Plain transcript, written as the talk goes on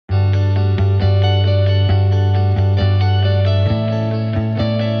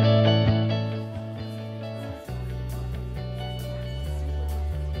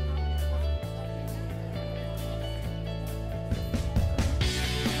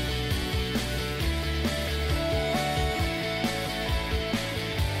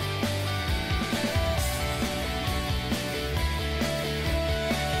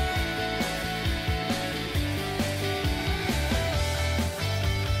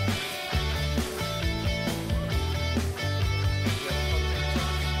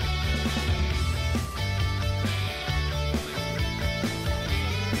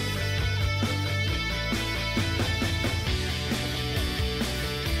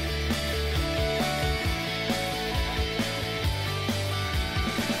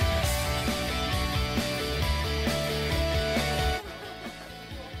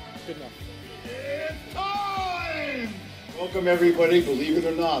Welcome everybody. Believe it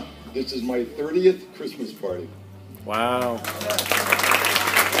or not, this is my 30th Christmas party. Wow. First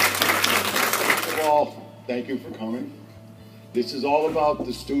of all, thank you for coming. This is all about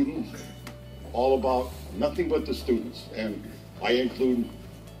the students, all about nothing but the students. And I include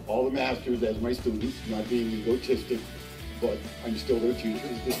all the masters as my students, not being egotistic, but I'm still their teacher.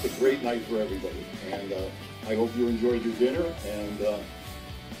 It's just a great night for everybody. And I hope you enjoyed your dinner, and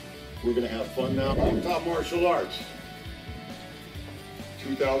we're gonna have fun now. Mountaintop Martial Arts,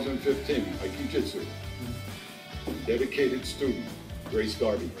 2015, Aikido-Jitsu. Dedicated student, Grace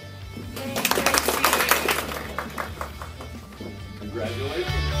Garvey.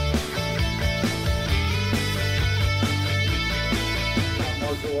 Congratulations.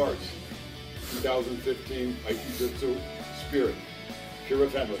 Martial Arts, 2015, Aikido-Jitsu, Spirit, Kira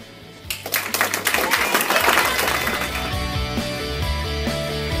Fenwick.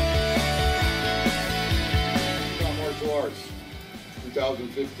 Martial Arts,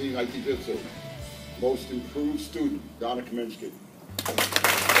 2015, Aikido-Jitsu, Most Improved Student, Donna Kaminsky.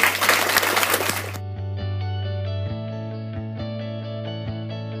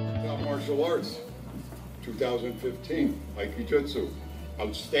 Martial Arts, 2015, Aikido-Jitsu,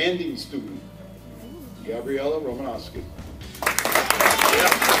 Outstanding Student, Gabriella Romanowski.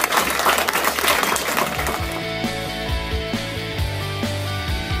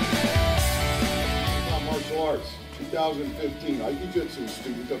 Martial Arts, 2015, Aikido-Jitsu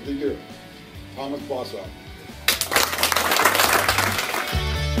Student of the Year, Thomas Bossa.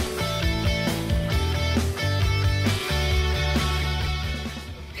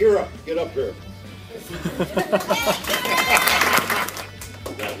 Kira, get up here.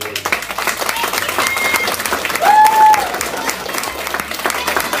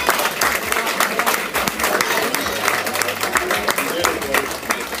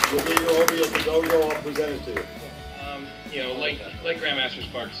 I'll present it to you. You know, like Grandmaster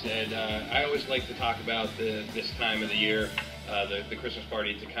Sparks said, I always like to talk about this time of the year, the Christmas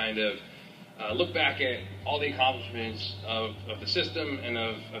party, to kind of look back at all the accomplishments of the system and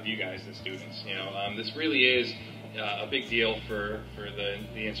of you guys, the students. You know, this really is a big deal for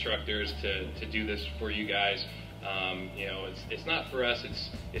the instructors to do this for you guys. You know, it's not for us.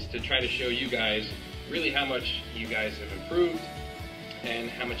 It's to try to show you guys really how much you guys have improved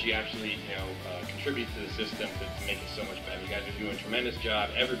and how much you actually, you know, contribute to the system to make it so much better. You guys are doing a tremendous job.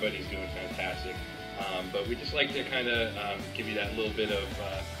 Everybody's doing fantastic. But we just like to kind of give you that little bit of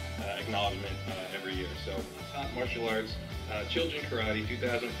acknowledgement every year. So, Top Martial Arts, Children Karate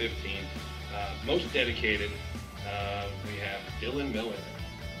 2015, most dedicated, we have Dylan Miller.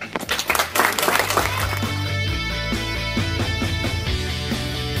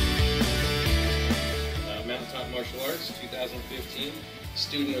 Mountaintop Martial Arts 2015,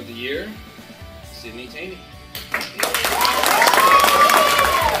 Student of the Year, Sydney Taney.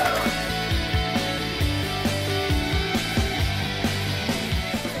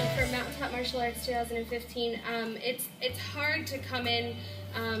 Martial Arts 2015, it's hard to come in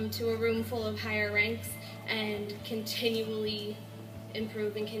to a room full of higher ranks and continually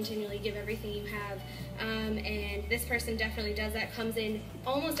improve and continually give everything you have, and this person definitely does that. Comes in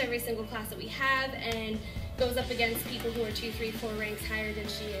almost every single class that we have and goes up against people who are 2, 3, 4 ranks higher than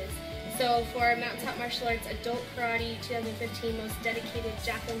she is. So for Mountaintop Martial Arts Adult Karate 2015, most dedicated,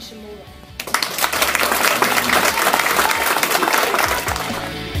 Jacqueline Shimoda.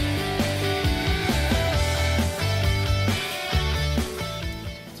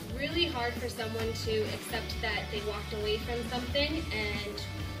 Hard for someone to accept that they walked away from something and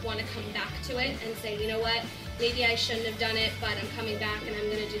want to come back to it and say, you know what, maybe I shouldn't have done it, but I'm coming back and I'm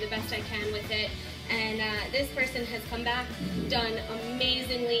going to do the best I can with it. And this person has come back, done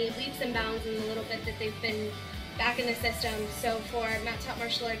amazingly, leaps and bounds in the little bit that they've been back in the system. So for Mountaintop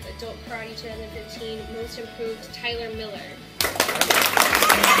Martial Arts Adult Karate 2015, most improved, Tyler Miller.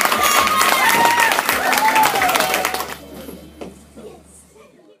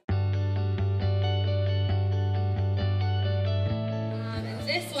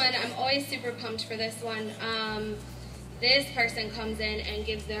 This one, I'm always super pumped for this one. This person comes in and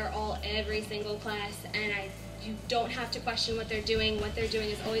gives their all every single class, and you don't have to question what they're doing. What they're doing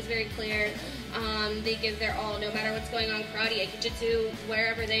is always very clear. They give their all no matter what's going on, karate, aikido,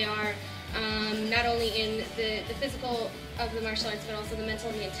 wherever they are. Not only in the physical of the martial arts, but also the mental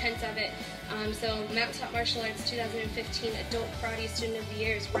and the intent of it. So Mountaintop Martial Arts 2015 Adult Karate Student of the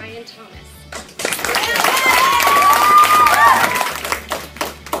Year is Ryan Thomas.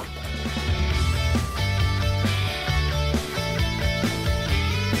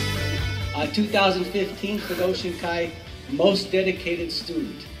 2015 Kodokan Kai Most Dedicated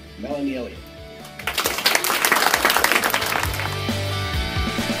Student, Melanie Elliott.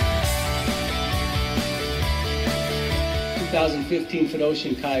 2015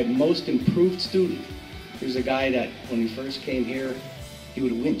 Fedoshin Kai Most Improved Student. Here's a guy that when he first came here, he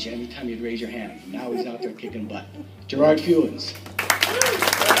would winch every time you'd raise your hand. Now he's out there kicking butt. Gerard Fewens.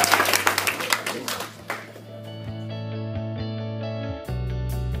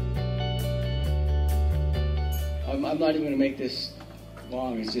 I'm not even going to make this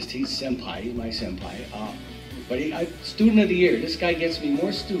long. It's just he's senpai. He's my senpai. But student of the year. This guy gets me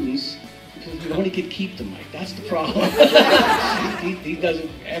more students because we only could keep them, Mike. That's the problem. he does an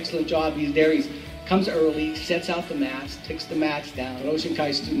excellent job. He's there. He comes early, sets out the mats, takes the mats down. Fedoshin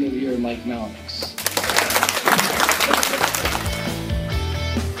Kai student of the year, Mike Malnix.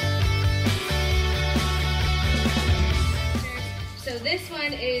 So this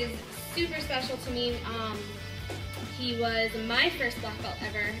one is super special to me. He was my first black belt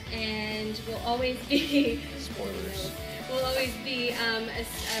ever, and will always be. Spoilers. Will always be a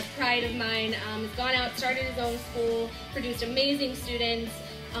pride of mine. Has gone out, started his own school, produced amazing students.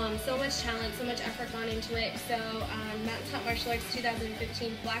 So much talent, so much effort gone into it. So Mountaintop Martial Arts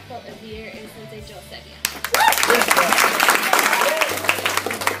 2015 Black Belt of the Year is Sensei Joe Sebian.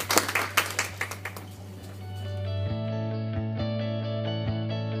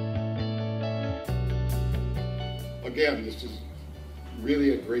 Again, this is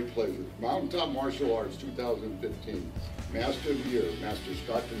really a great pleasure. Mountaintop Martial Arts 2015, Master of the Year, Master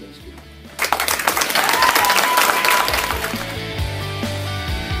Scott Kaminsky.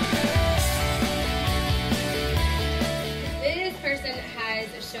 This person has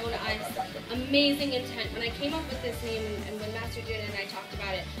shown us amazing intent. When I came up with this name and when Master Judah and I talked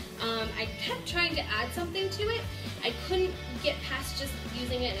about it, I kept trying to add something to it. I couldn't get past just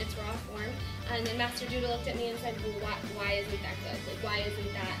using it in its raw form. And then Master Judah looked at me and said, well, why isn't that good? Like, why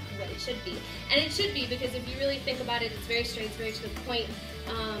isn't that what it should be? And it should be, because if you really think about it, it's very straight, it's very to the point.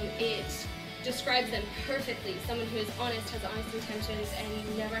 It describes them perfectly. Someone who is honest, has honest intentions, and you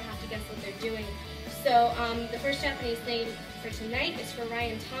never have to guess what they're doing. So the first Japanese name for tonight is for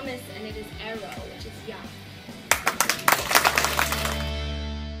Ryan Thomas, and it is Arrow, which is Ya.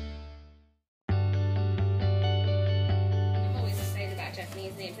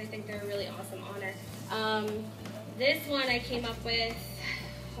 Japanese names. I think they're a really awesome honor. This one I came up with,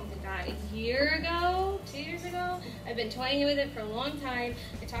 oh my god, a year ago, 2 years ago. I've been toying with it for a long time.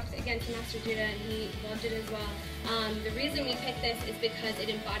 I talked again to Master Judah and he loved it as well. The reason we picked this is because it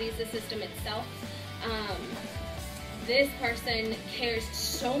embodies the system itself. This person cares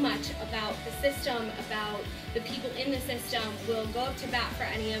so much about the system, about the people in the system, will go up to bat for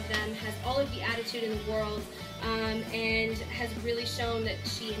any of them, has all of the attitude in the world, and has really shown that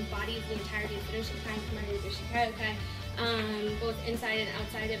she embodies the entirety of Fedoshin Kai and Kyokai, both inside and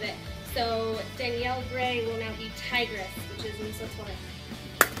outside of it. So Danielle Gray will now be Tigress, which is Misotora.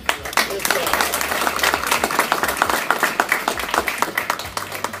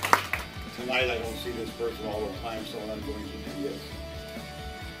 Tonight I don't see this person all the time, so I'm going to do this.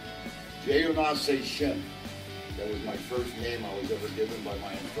 Jeyonase Shin. That was my first name I was ever given by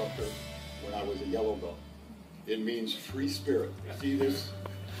my instructor when I was a yellow belt. It means free spirit. See this?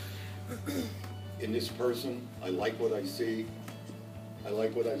 In this person, I like what I see. I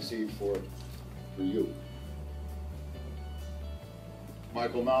like what I see for you.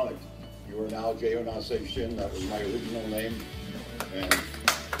 Michael Malik, you are now Jeyonase Shin. That was my original name. And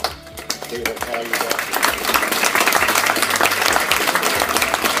they will call you that.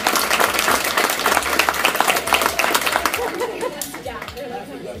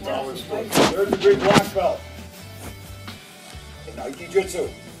 That's always good. Third degree black belt in Aikijutsu.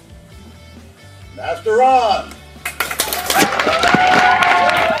 Master Ron.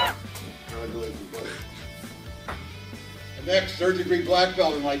 Congratulations, buddy. And next, third degree black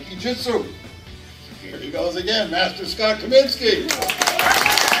belt in Aikijutsu. Here he goes again, Master Scott Kaminsky.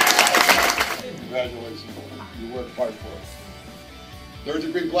 Congratulations, you worked hard for it. Third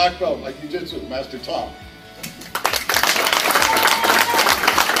degree black belt, Aikijutsu, Master Tom.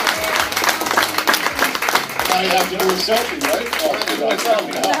 Now you have to do a selfie, right? Oh,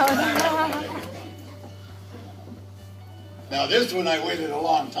 now this one I waited a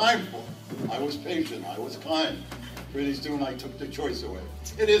long time for. I was patient, I was kind. Pretty soon I took the choice away.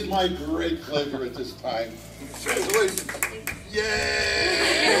 It is my great pleasure at this time. Congratulations.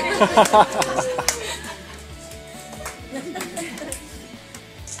 Yay!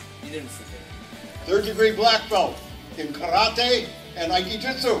 You didn't forget. Third degree black belt in karate and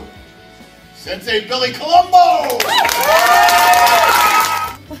Aikijutsu. Sensei Billy Colombo!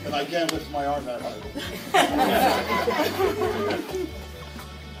 And I can't lift my arm that high.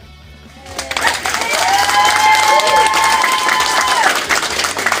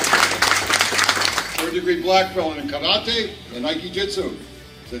 Third degree deserving black belt in karate and Aikido Jitsu.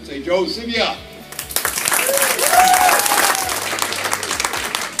 Sensei Joe Sivia.